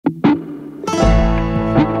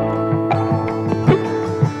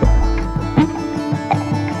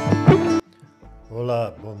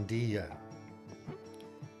Hallelujah.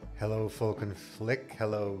 Hello, folk and flick.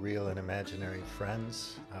 Hello, real and imaginary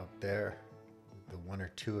friends out there, the one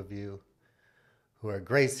or two of you who are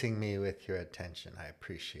gracing me with your attention. I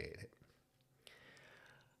appreciate it.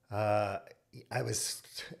 I was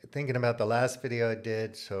thinking about the last video I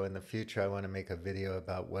did, so in the future I want to make a video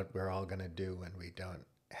about what we're all going to do when we don't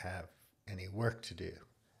have any work to do.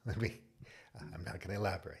 I'm not going to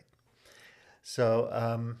elaborate.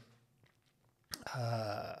 So,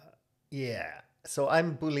 yeah. So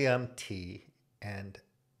I'm Buliamti, and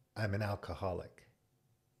I'm an alcoholic.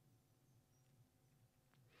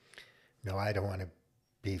 No, I don't want to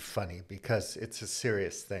be funny because it's a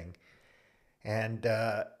serious thing. And,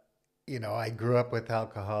 I grew up with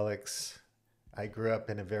alcoholics. I grew up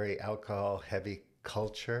in a very alcohol-heavy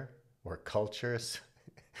culture or cultures.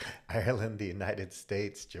 Ireland, the United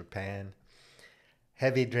States, Japan.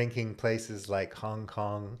 Heavy drinking places like Hong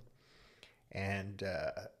Kong. And,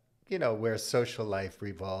 where social life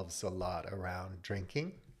revolves a lot around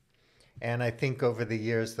drinking. And I think over the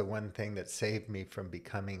years, the one thing that saved me from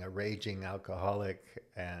becoming a raging alcoholic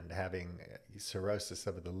and having cirrhosis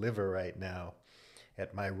of the liver right now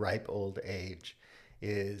at my ripe old age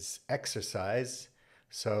is exercise.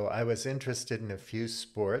 So I was interested in a few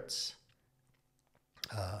sports.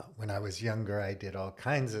 When I was younger, I did all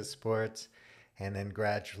kinds of sports. And then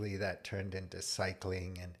gradually that turned into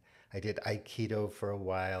cycling, and I did Aikido for a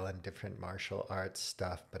while and different martial arts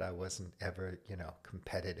stuff, but I wasn't ever,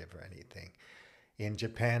 competitive or anything. In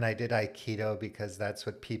Japan, I did Aikido because that's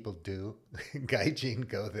what people do. Gaijin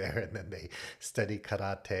go there and then they study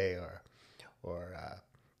karate or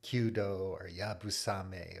Kyudo or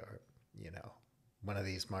Yabusame or, one of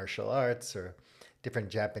these martial arts or different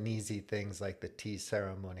Japanesey things like the tea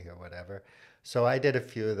ceremony or whatever. So I did a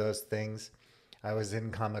few of those things. I was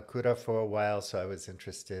in Kamakura for a while, so I was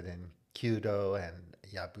interested in Kyudo and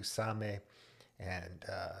Yabusame. And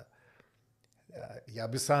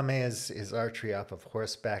Yabusame is archery off of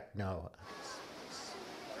horseback. No.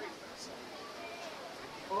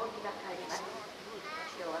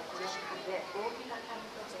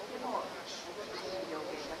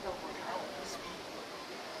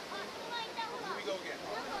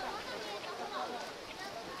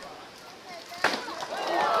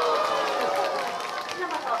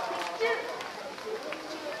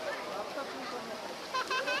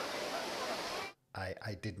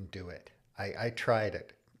 I didn't do it. I tried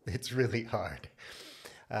it. It's really hard.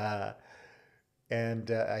 And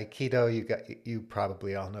Aikido, you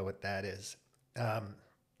probably all know what that is.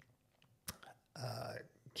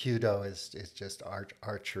 Kyudo is just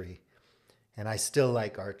archery. And I still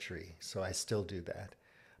like archery, so I still do that.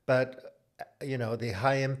 But, the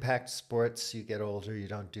high impact sports, you get older, you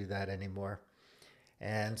don't do that anymore.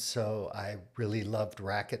 And so I really loved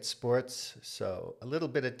racket sports. So a little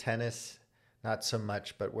bit of tennis, not so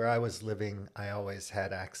much, but where I was living, I always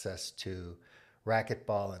had access to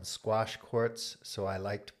racquetball and squash courts, so I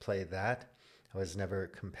liked to play that. I was never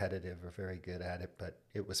competitive or very good at it, but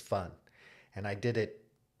it was fun. And I did it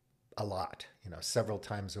a lot, several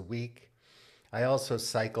times a week. I also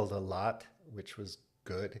cycled a lot, which was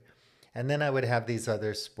good. And then I would have these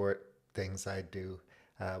other sport things I'd do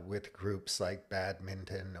with groups like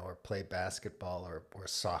badminton or play basketball or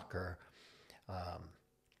soccer.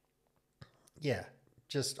 Yeah,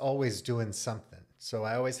 just always doing something. So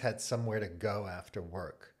I always had somewhere to go after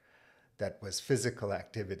work that was physical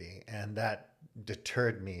activity, and that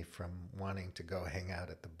deterred me from wanting to go hang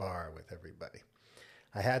out at the bar with everybody.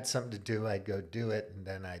 I had something to do, I'd go do it, and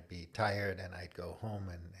then I'd be tired, and I'd go home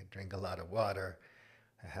and I'd drink a lot of water,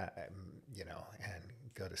 and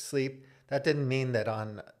go to sleep. That didn't mean that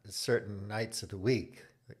on certain nights of the week,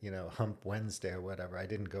 Hump Wednesday or whatever, I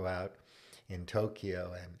didn't go out in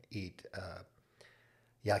Tokyo and eat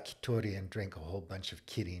yakitori and drink a whole bunch of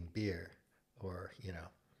kirin beer, or,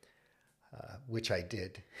 which I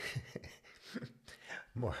did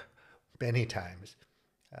many times.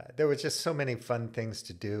 There were just so many fun things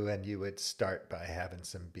to do, and you would start by having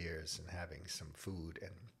some beers and having some food,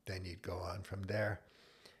 and then you'd go on from there.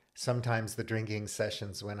 Sometimes the drinking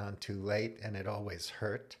sessions went on too late, and it always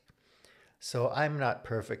hurt. So I'm not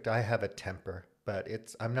perfect. I have a temper, but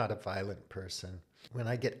I'm not a violent person. When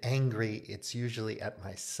I get angry, it's usually at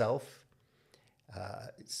myself.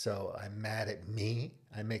 So I'm mad at me.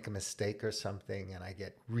 I make a mistake or something, and I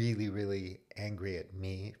get really, really angry at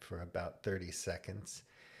me for about 30 seconds.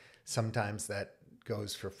 Sometimes that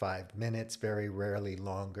goes for 5 minutes, very rarely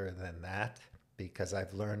longer than that, because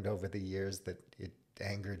I've learned over the years that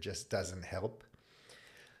anger just doesn't help.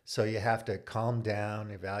 So you have to calm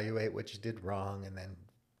down, evaluate what you did wrong, and then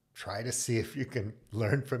try to see if you can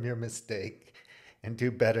learn from your mistake and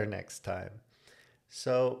do better next time.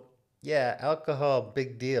 So, yeah, alcohol,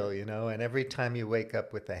 big deal, you know, and every time you wake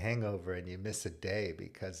up with a hangover and you miss a day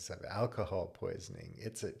because of alcohol poisoning,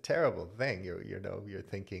 it's a terrible thing. You're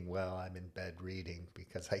thinking, well, I'm in bed reading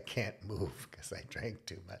because I can't move because I drank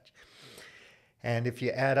too much. And if you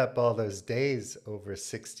add up all those days over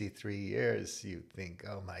 63 years, you think,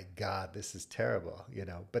 oh my God, this is terrible, you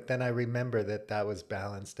know. But then I remember that that was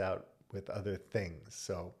balanced out with other things.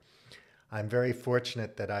 So I'm very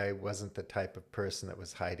fortunate that I wasn't the type of person that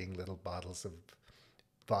was hiding little bottles of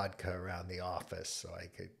vodka around the office so I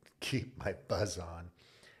could keep my buzz on.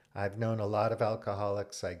 I've known a lot of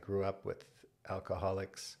alcoholics. I grew up with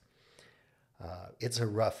alcoholics. It's a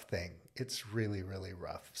rough thing. It's really, really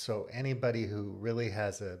rough. So anybody who really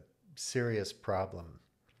has a serious problem,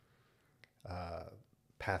 uh,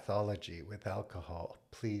 pathology with alcohol,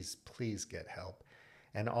 please, please get help.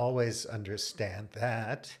 And always understand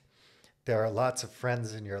that there are lots of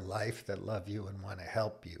friends in your life that love you and want to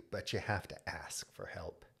help you, but you have to ask for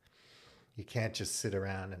help. You can't just sit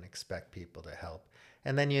around and expect people to help.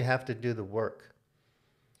 And then you have to do the work.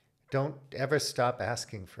 Don't ever stop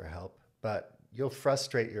asking for help, but you'll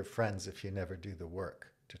frustrate your friends if you never do the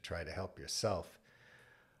work to try to help yourself.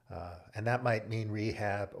 And that might mean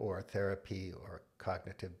rehab or therapy or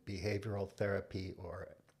cognitive behavioral therapy or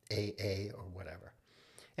AA or whatever.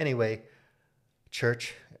 Anyway,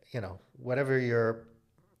 church, you know, whatever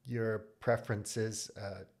your preference is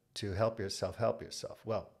to help yourself, help yourself.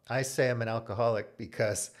 Well, I say I'm an alcoholic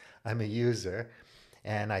because I'm a user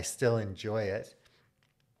and I still enjoy it.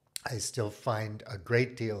 I still find a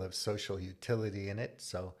great deal of social utility in it.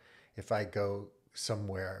 So if I go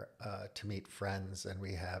somewhere to meet friends and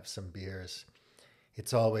we have some beers,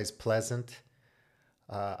 it's always pleasant.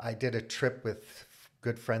 I did a trip with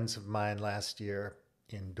good friends of mine last year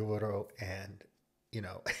in Douro, and you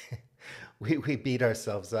know, we beat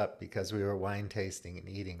ourselves up because we were wine tasting and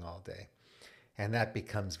eating all day. And that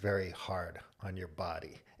becomes very hard on your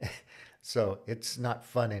body. So it's not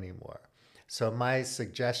fun anymore. So my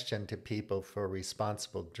suggestion to people for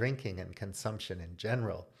responsible drinking and consumption in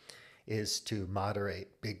general is to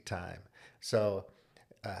moderate big time. So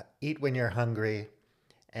eat when you're hungry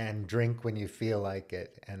and drink when you feel like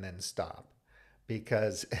it and then stop.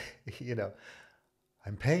 Because, you know,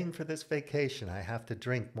 I'm paying for this vacation. I have to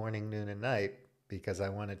drink morning, noon, and night because I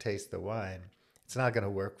want to taste the wine. It's not going to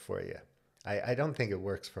work for you. I don't think it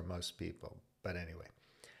works for most people. But anyway,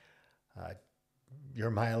 uh, your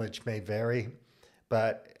mileage may vary.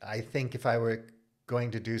 But I think if I were going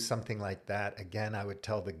to do something like that, again, I would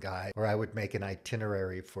tell the guide, or I would make an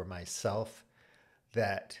itinerary for myself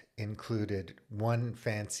that included one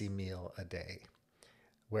fancy meal a day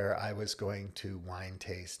where I was going to wine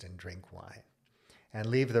taste and drink wine, and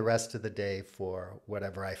leave the rest of the day for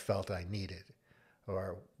whatever I felt I needed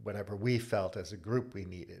or whatever we felt as a group we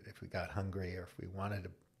needed, if we got hungry or if we wanted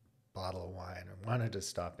a bottle of wine or wanted to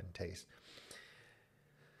stop and taste.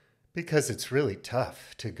 Because it's really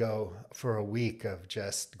tough to go for a week of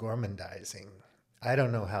just gourmandizing. I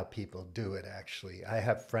don't know how people do it, actually. I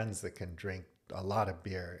have friends that can drink a lot of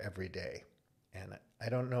beer every day. And I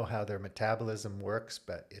don't know how their metabolism works,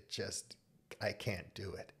 but it just, I can't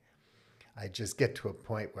do it. I just get to a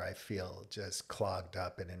point where I feel just clogged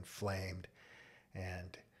up and inflamed,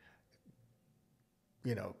 and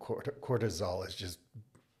you know, cortisol is just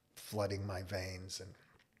flooding my veins and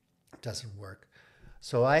it doesn't work.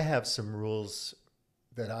 So I have some rules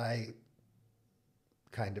that I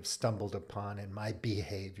kind of stumbled upon in my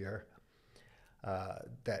behavior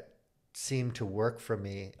that seem to work for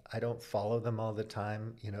me. I don't follow them all the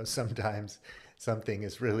time. You know, sometimes something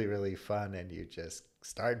is really, really fun and you just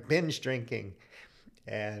start binge drinking.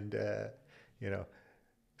 And, you know,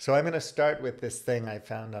 so I'm going to start with this thing I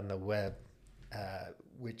found on the web,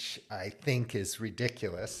 which I think is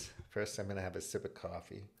ridiculous. First, I'm going to have a sip of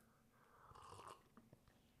coffee.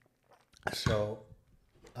 So,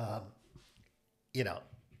 you know,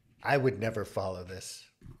 I would never follow this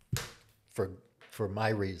for for my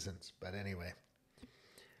reasons. But anyway,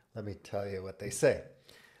 let me tell you what they say.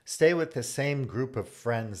 Stay with the same group of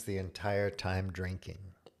friends the entire time drinking.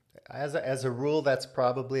 As a rule, that's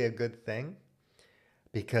probably a good thing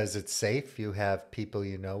because it's safe. You have people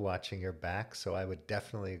you know watching your back. So I would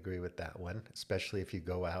definitely agree with that one, especially if you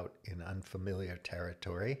go out in unfamiliar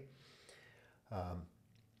territory.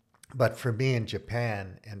 But for me in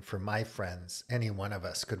Japan and for my friends, any one of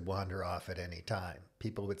us could wander off at any time.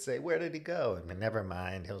 People would say, "Where did he go?" I mean, never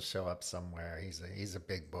mind, he'll show up somewhere. He's a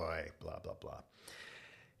big boy, blah, blah, blah.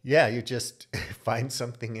 Yeah, you just find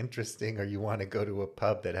something interesting, or you want to go to a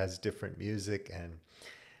pub that has different music, and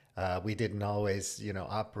We didn't always,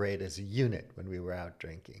 operate as a unit when we were out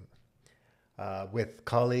drinking. With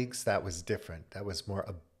colleagues, that was different. That was more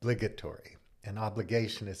obligatory. And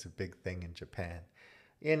obligation is a big thing in Japan.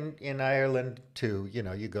 In Ireland, too,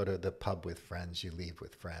 you go to the pub with friends, you leave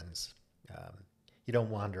with friends. Um, you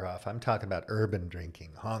don't wander off. I'm talking about urban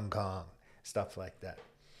drinking, Hong Kong, stuff like that.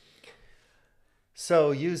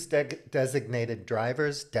 So use designated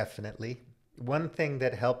drivers, definitely. One thing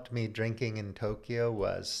that helped me drinking in Tokyo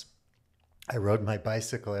was I rode my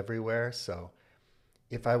bicycle everywhere. So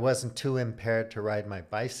if I wasn't too impaired to ride my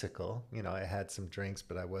bicycle, I had some drinks,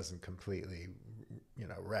 but I wasn't completely,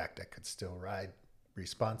 wrecked. I could still ride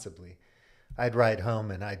responsibly. I'd ride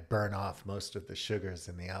home and I'd burn off most of the sugars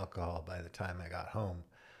and the alcohol by the time I got home.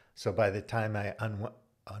 So by the time I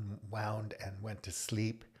unwound and went to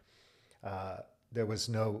sleep, uh, there was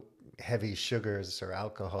no heavy sugars or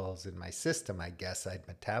alcohols in my system. I guess I'd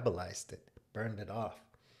metabolized it, burned it off.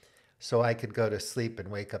 So I could go to sleep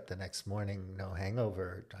and wake up the next morning, no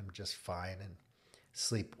hangover. I'm just fine and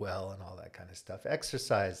sleep well and all that kind of stuff.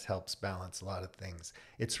 Exercise helps balance a lot of things.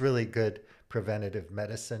 It's really good preventative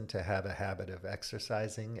medicine to have a habit of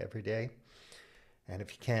exercising every day. And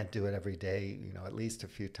if you can't do it every day, at least a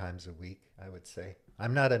few times a week, I would say.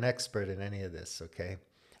 I'm not an expert in any of this, okay?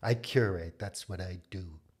 I curate, that's what I do.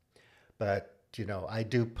 But, I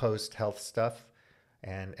do post health stuff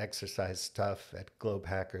and exercise stuff at Globe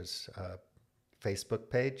Hackers Facebook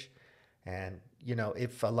page. And,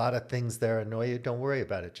 if a lot of things there annoy you, don't worry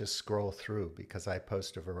about it. Just scroll through because I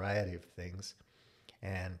post a variety of things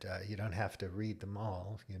and you don't have to read them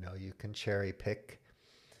all. You can cherry pick.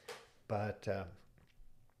 But,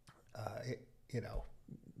 it,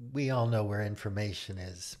 we all know where information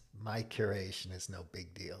is. My curation is no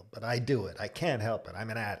big deal, but I do it. I can't help it.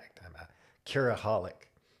 I'm an addict. I'm a curaholic,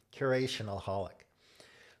 curationaholic.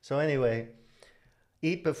 So anyway,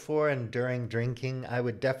 eat before and during drinking. I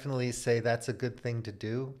would definitely say that's a good thing to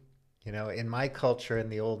do. In my culture in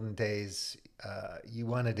the olden days, you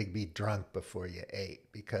wanted to be drunk before you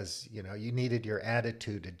ate because, you needed your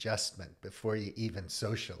attitude adjustment before you even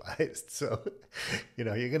socialized. So, you're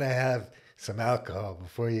going to have some alcohol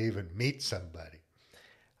before you even meet somebody.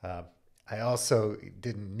 Uh, I also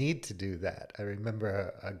didn't need to do that. I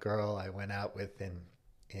remember a girl I went out with in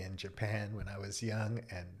Japan when I was young,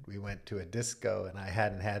 and we went to a disco, and I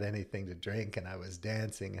hadn't had anything to drink, and I was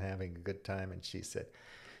dancing and having a good time. And she said,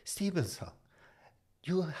 Stevenson,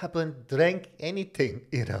 you haven't drank anything,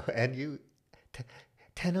 and you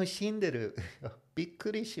楽しんでる. びっ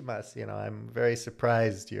くりします. I'm very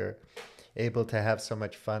surprised you're able to have so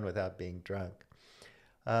much fun without being drunk.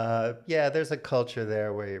 Yeah, there's a culture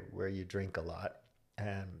there where you drink a lot,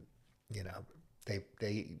 and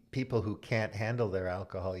they people who can't handle their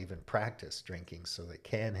alcohol even practice drinking so they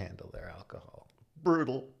can handle their alcohol.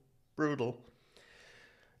 Brutal, brutal.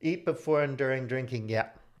 Eat before and during drinking. Yeah,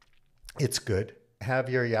 it's good. Have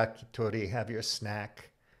your yakitori, have your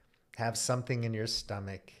snack, have something in your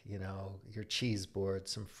stomach, your cheese board,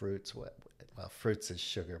 some fruits. Well, fruits is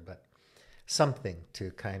sugar, but something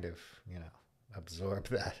to kind of, absorb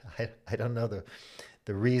that. I don't know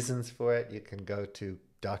the reasons for it. You can go to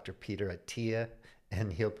Dr. Peter Attia,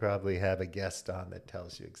 and he'll probably have a guest on that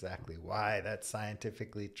tells you exactly why that's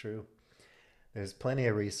scientifically true. There's plenty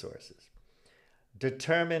of resources.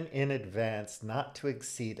 Determine in advance not to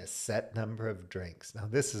exceed a set number of drinks. Now,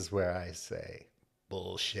 this is where I say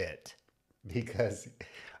bullshit, because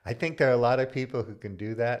I think there are a lot of people who can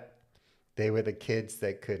do that. They were the kids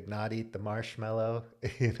that could not eat the marshmallow,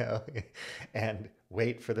 and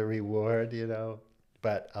wait for the reward,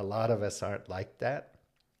 But a lot of us aren't like that.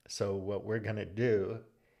 So what we're going to do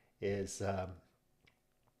is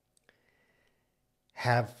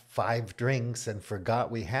have 5 drinks and forgot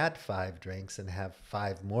we had 5 drinks and have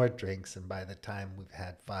 5 more drinks. And by the time we've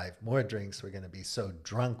had 5 more drinks, we're going to be so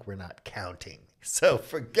drunk we're not counting. So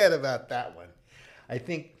forget about that one. I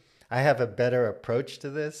think I have a better approach to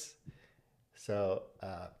this. So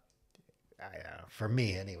for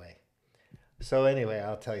me anyway. So anyway,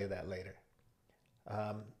 I'll tell you that later.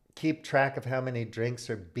 Keep track of how many drinks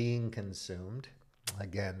are being consumed.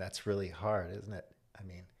 Again, that's really hard, isn't it? I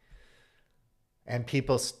mean, and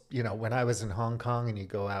people, when I was in Hong Kong and you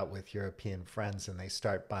go out with European friends and they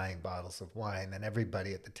start buying bottles of wine, then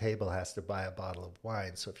everybody at the table has to buy a bottle of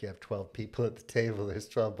wine. So if you have 12 people at the table, there's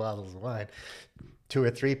 12 bottles of wine. 2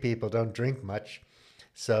 or 3 people don't drink much.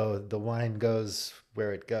 So the wine goes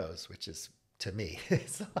where it goes, which is to me.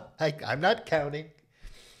 So I'm not counting.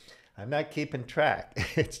 I'm not keeping track.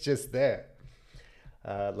 It's just there.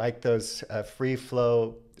 Like those free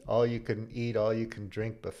flow, all you can eat, all you can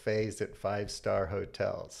drink buffets at 5-star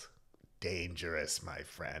hotels. dangerous, my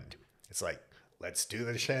friend. It's like, let's do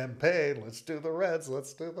the champagne, let's do the reds,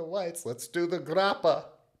 let's do the whites, let's do the grappa.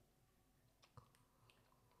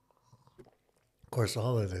 Of course,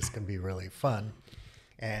 all of this can be really fun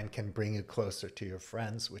and can bring you closer to your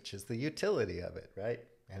friends, which is the utility of it, right?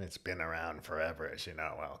 And it's been around forever, as you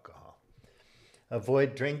know, alcohol.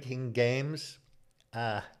 Avoid drinking games.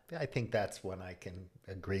 I think that's one I can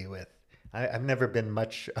agree with. I've never been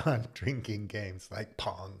much on drinking games like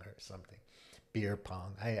Pong or something, beer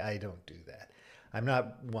pong. I don't do that. I'm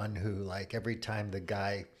not one who, like, every time the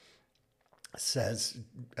guy says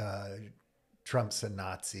Trump's a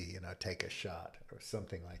Nazi, take a shot or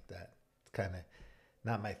something like that. It's kind of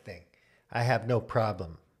not my thing. I have no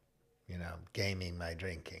problem, gaming my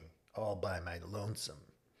drinking all by my lonesome.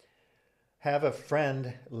 Have a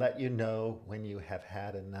friend let you know when you have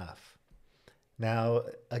had enough. Now,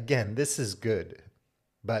 again, this is good,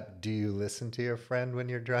 but do you listen to your friend when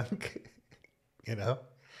you're drunk? you know?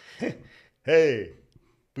 Hey,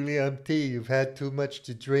 Buliamti, you've had too much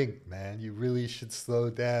to drink, man. You really should slow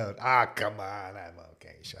down. Ah, come on, I'm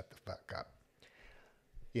okay. Shut the fuck up.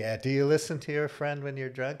 Yeah, do you listen to your friend when you're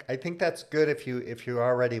drunk? I think that's good if you're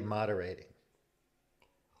already moderating.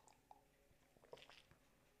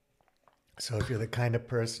 So if you're the kind of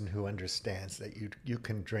person who understands that you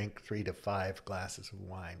can drink 3 to 5 glasses of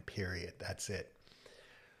wine, period, that's it.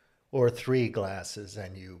 Or 3 glasses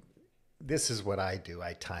and this is what I do.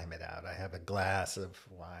 I time it out. I have a glass of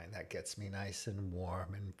wine that gets me nice and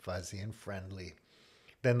warm and fuzzy and friendly.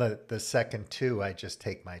 Then the second two, I just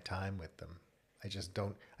take my time with them.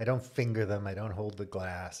 I don't finger them. I don't hold the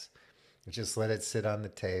glass. I just let it sit on the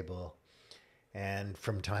table. And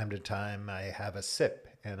from time to time, I have a sip.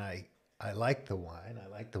 And I like the wine. I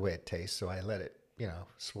like the way it tastes. So I let it,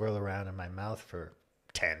 swirl around in my mouth for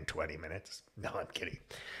 10, 20 minutes. No, I'm kidding.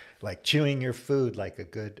 Like chewing your food like a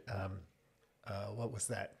good, what was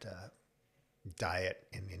that diet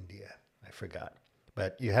in India? I forgot.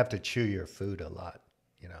 But you have to chew your food a lot,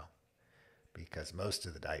 because most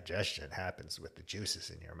of the digestion happens with the juices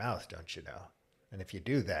in your mouth, don't you know? And if you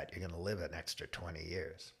do that, you're going to live an extra 20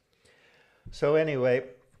 years. So anyway,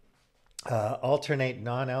 alternate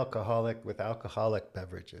non-alcoholic with alcoholic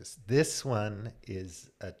beverages. This one is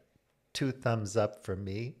a 2 thumbs up for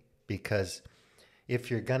me, because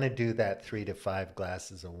if you're going to do that 3 to 5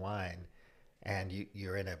 glasses of wine and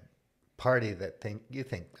you're in a party that you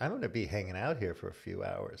think, I'm going to be hanging out here for a few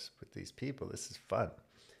hours with these people. This is fun.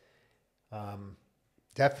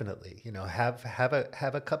 Definitely, have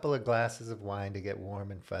a couple of glasses of wine to get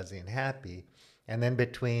warm and fuzzy and happy. And then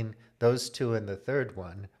between those two and the third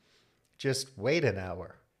one, just wait an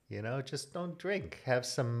hour, just don't drink. Have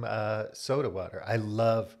some soda water. I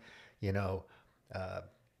love,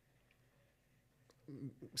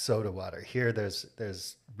 soda water. Here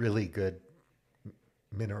there's really good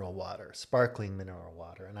mineral water, sparkling mineral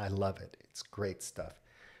water, and I love it. It's great stuff.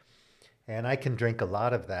 And I can drink a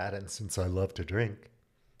lot of that, and since I love to drink,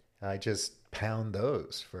 I just pound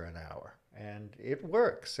those for an hour. And it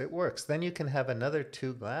works. It works. Then you can have another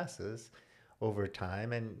 2 glasses over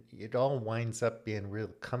time, and it all winds up being real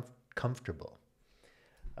comfortable.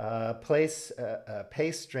 Pace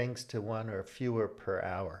drinks to 1 or fewer per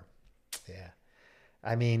hour. Yeah.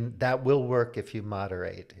 I mean, that will work if you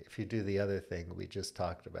moderate, if you do the other thing we just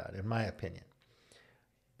talked about, in my opinion.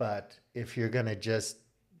 But if you're going to just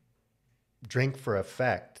drink for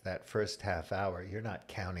effect that first half hour, you're not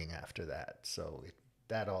counting after that. So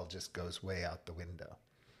that all just goes way out the window.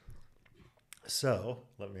 So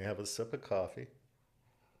let me have a sip of coffee.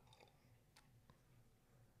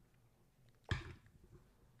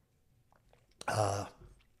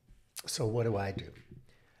 So what do I do?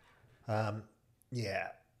 Yeah,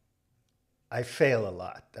 I fail a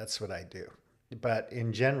lot. That's what I do. But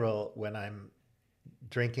in general, when I'm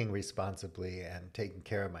drinking responsibly and taking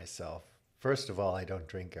care of myself, first of all, I don't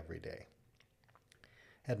drink every day.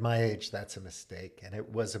 At my age, that's a mistake. And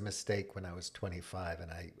it was a mistake when I was 25,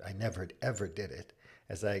 and I never ever did it.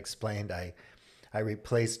 As I explained, I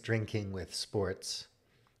replaced drinking with sports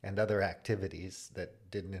and other activities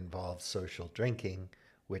that didn't involve social drinking,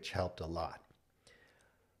 which helped a lot.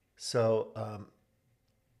 So,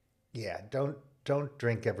 yeah, don't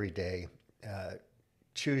drink every day. Uh,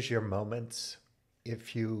 Choose your moments.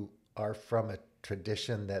 If you are from a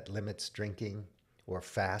tradition that limits drinking or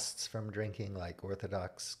fasts from drinking, like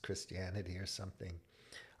Orthodox Christianity or something,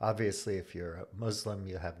 obviously, if you're a Muslim,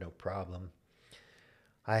 you have no problem.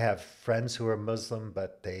 I have friends who are Muslim,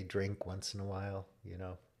 but they drink once in a while.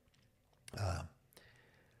 Uh,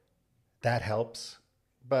 that helps.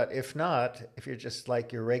 But if not, if you're just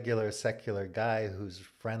like your regular secular guy who's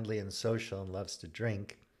friendly and social and loves to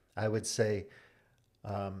drink, I would say,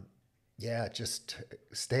 yeah, just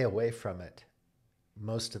stay away from it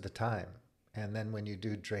most of the time. And then when you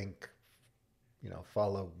do drink,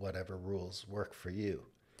 follow whatever rules work for you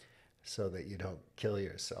so that you don't kill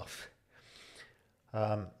yourself.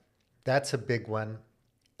 Um, that's a big one.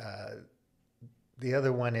 Uh, the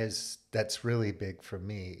other one is that's really big for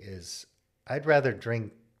me is I'd rather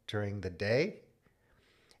drink during the day,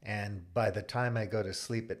 and by the time I go to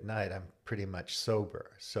sleep at night, I'm pretty much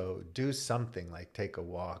sober. So do something like take a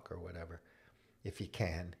walk or whatever, if you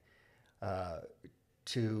can, uh,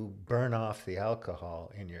 to burn off the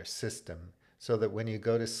alcohol in your system so that when you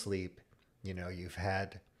go to sleep, you've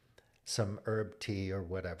had some herb tea or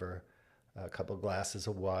whatever, a couple glasses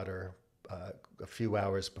of water, a few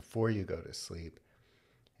hours before you go to sleep,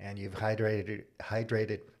 and you've hydrated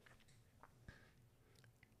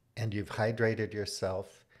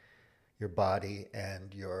yourself, your body,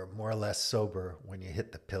 and you're more or less sober when you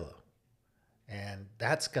hit the pillow. And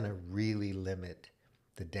that's going to really limit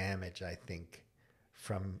the damage, I think,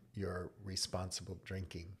 from your responsible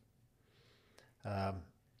drinking.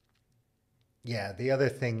 Yeah, the other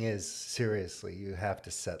thing is, seriously, you have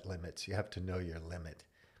to set limits. You have to know your limit.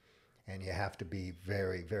 And you have to be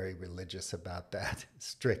very, very religious about that,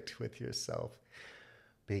 strict with yourself,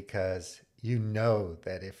 because you know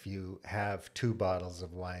that if you have 2 bottles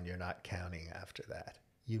of wine, you're not counting after that.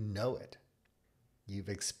 You know it. You've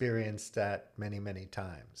experienced that many, many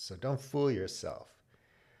times. So don't fool yourself.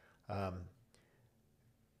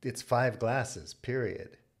 It's 5 glasses,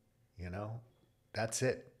 period. That's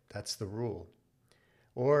it. That's the rule.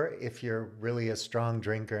 Or if you're really a strong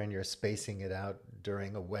drinker and you're spacing it out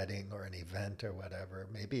during a wedding or an event or whatever,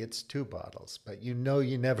 maybe it's 2 bottles, but you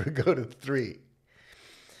never go to 3.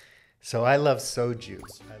 So I love soju.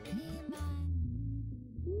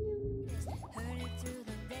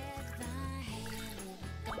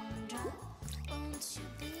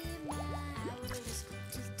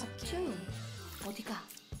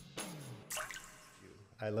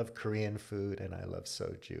 I love Korean food and I love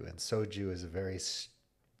soju. And soju is a very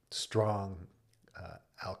strong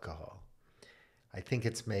alcohol. I think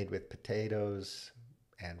it's made with potatoes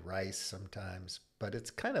and rice sometimes, but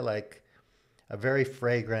it's kind of like a very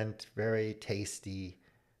fragrant, very tasty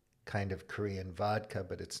kind of Korean vodka,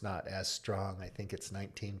 but it's not as strong. I think it's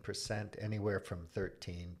 19%, anywhere from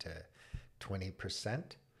 13 to 20%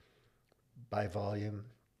 by volume.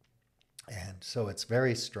 And so it's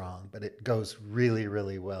very strong, but it goes really,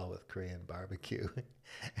 really well with Korean barbecue.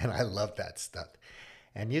 And I love that stuff.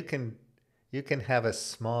 And you can have a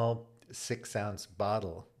small 6-ounce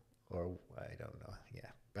bottle, or I don't know,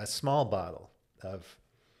 yeah, a small bottle of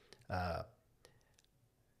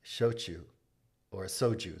shochu, or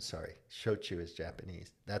soju, sorry. Shochu is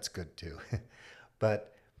Japanese. That's good too.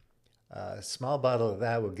 But a small bottle of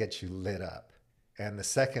that will get you lit up. And the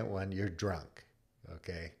second one, you're drunk,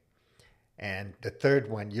 okay? And the third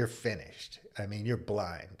one, you're finished. I mean, you're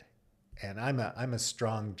blind. And I'm a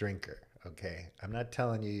strong drinker, okay? I'm not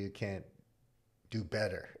telling you can't do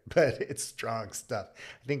better, but it's strong stuff.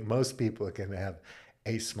 I think most people can have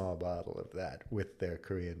a small bottle of that with their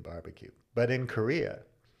Korean barbecue. But in Korea,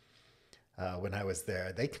 when I was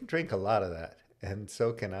there, they can drink a lot of that, and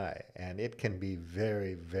so can I. And it can be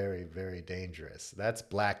very, very, very dangerous. That's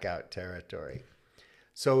blackout territory.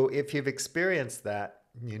 So if you've experienced that,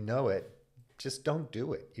 you know it, just don't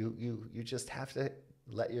do it. You just have to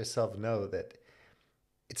let yourself know that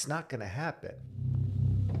it's not going to happen.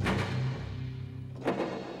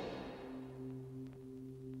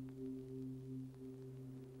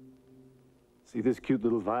 See this cute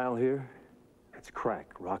little vial here? It's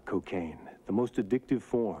crack, rock cocaine, the most addictive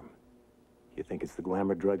form. You think it's the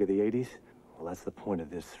glamour drug of the 80s? Well, that's the point of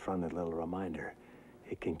this friendly little reminder.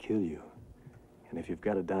 It can kill you. And if you've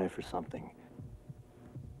got to die for something,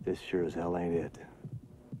 this sure as hell ain't it.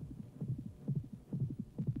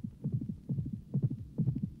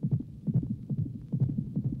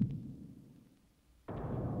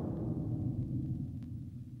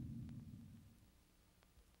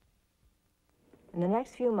 In the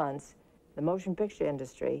next few months, the motion picture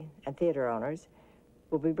industry and theater owners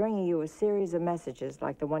will be bringing you a series of messages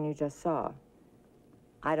like the one you just saw.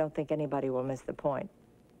 I don't think anybody will miss the point.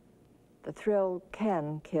 The thrill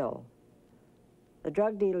can kill. The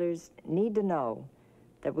drug dealers need to know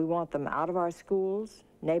that we want them out of our schools,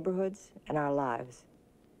 neighborhoods, and our lives.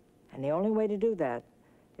 And the only way to do that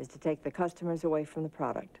is to take the customers away from the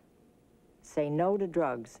product. Say no to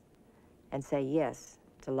drugs and say yes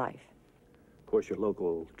to life. Of course, your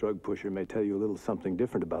local drug pusher may tell you a little something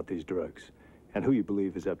different about these drugs, and who you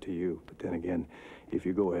believe is up to you. But then again, if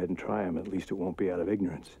you go ahead and try them, at least it won't be out of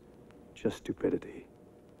ignorance, just stupidity.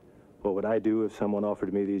 What would I do if someone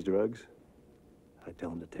offered me these drugs? I'd tell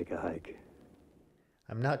them to take a hike.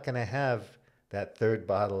 I'm not going to have that third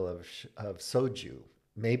bottle of soju.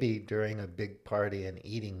 Maybe during a big party and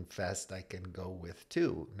eating fest, I can go with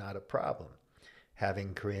two, not a problem.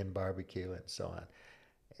 Having Korean barbecue and so on.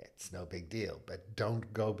 It's no big deal, but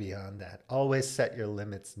don't go beyond that. Always set your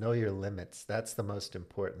limits, know your limits. That's the most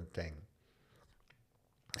important thing.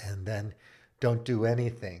 And then don't do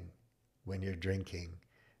anything when you're drinking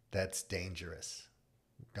that's dangerous.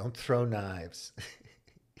 Don't throw knives.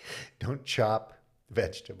 Don't chop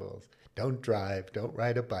vegetables. Don't drive. Don't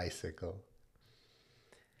ride a bicycle.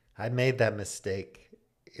 I made that mistake.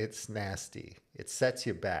 It's nasty. It sets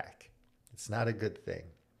you back. It's not a good thing.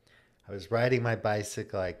 I was riding my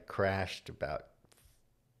bicycle. I crashed about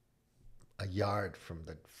a yard from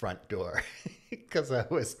the front door because I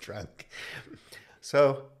was drunk.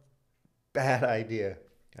 So, bad idea.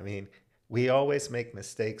 I mean, we always make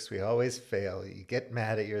mistakes. We always fail. You get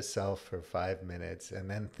mad at yourself for 5 minutes and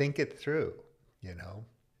then think it through, you know,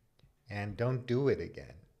 and don't do it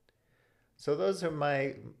again. So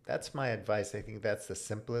that's my advice. I think that's the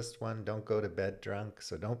simplest one. Don't go to bed drunk.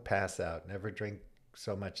 So don't pass out. Never drink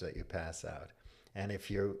so much that you pass out. And if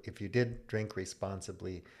you did drink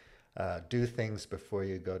responsibly, do things before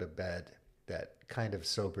you go to bed that kind of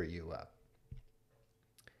sober you up.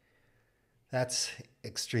 That's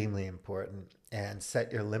extremely important. And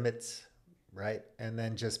set your limits, right? And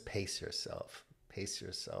then just pace yourself. Pace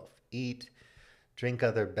yourself. Eat, drink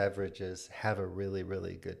other beverages, have a really,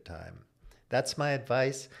 really good time. That's my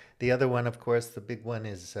advice. The other one, of course, the big one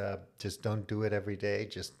is just don't do it every day.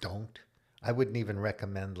 Just don't. I wouldn't even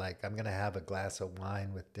recommend, like, I'm going to have a glass of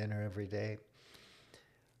wine with dinner every day.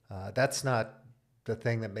 That's not the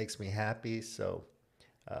thing that makes me happy. So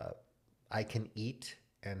I can eat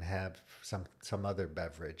and have some other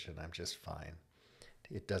beverage, and I'm just fine.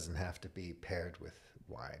 It doesn't have to be paired with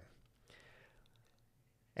wine.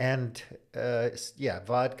 And yeah,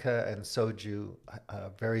 vodka and soju,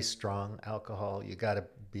 very strong alcohol. You got to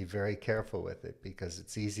be very careful with it because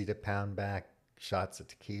it's easy to pound back shots of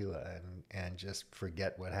tequila and just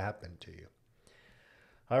forget what happened to you.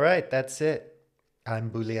 All right, that's it.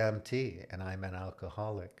 I'm Buliamti, and I'm an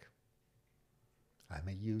alcoholic. I'm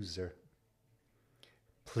a user.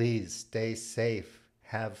 Please stay safe,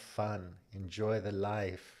 have fun, enjoy the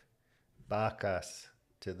life. Bakas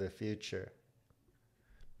to the future.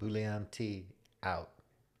 Buliamti out.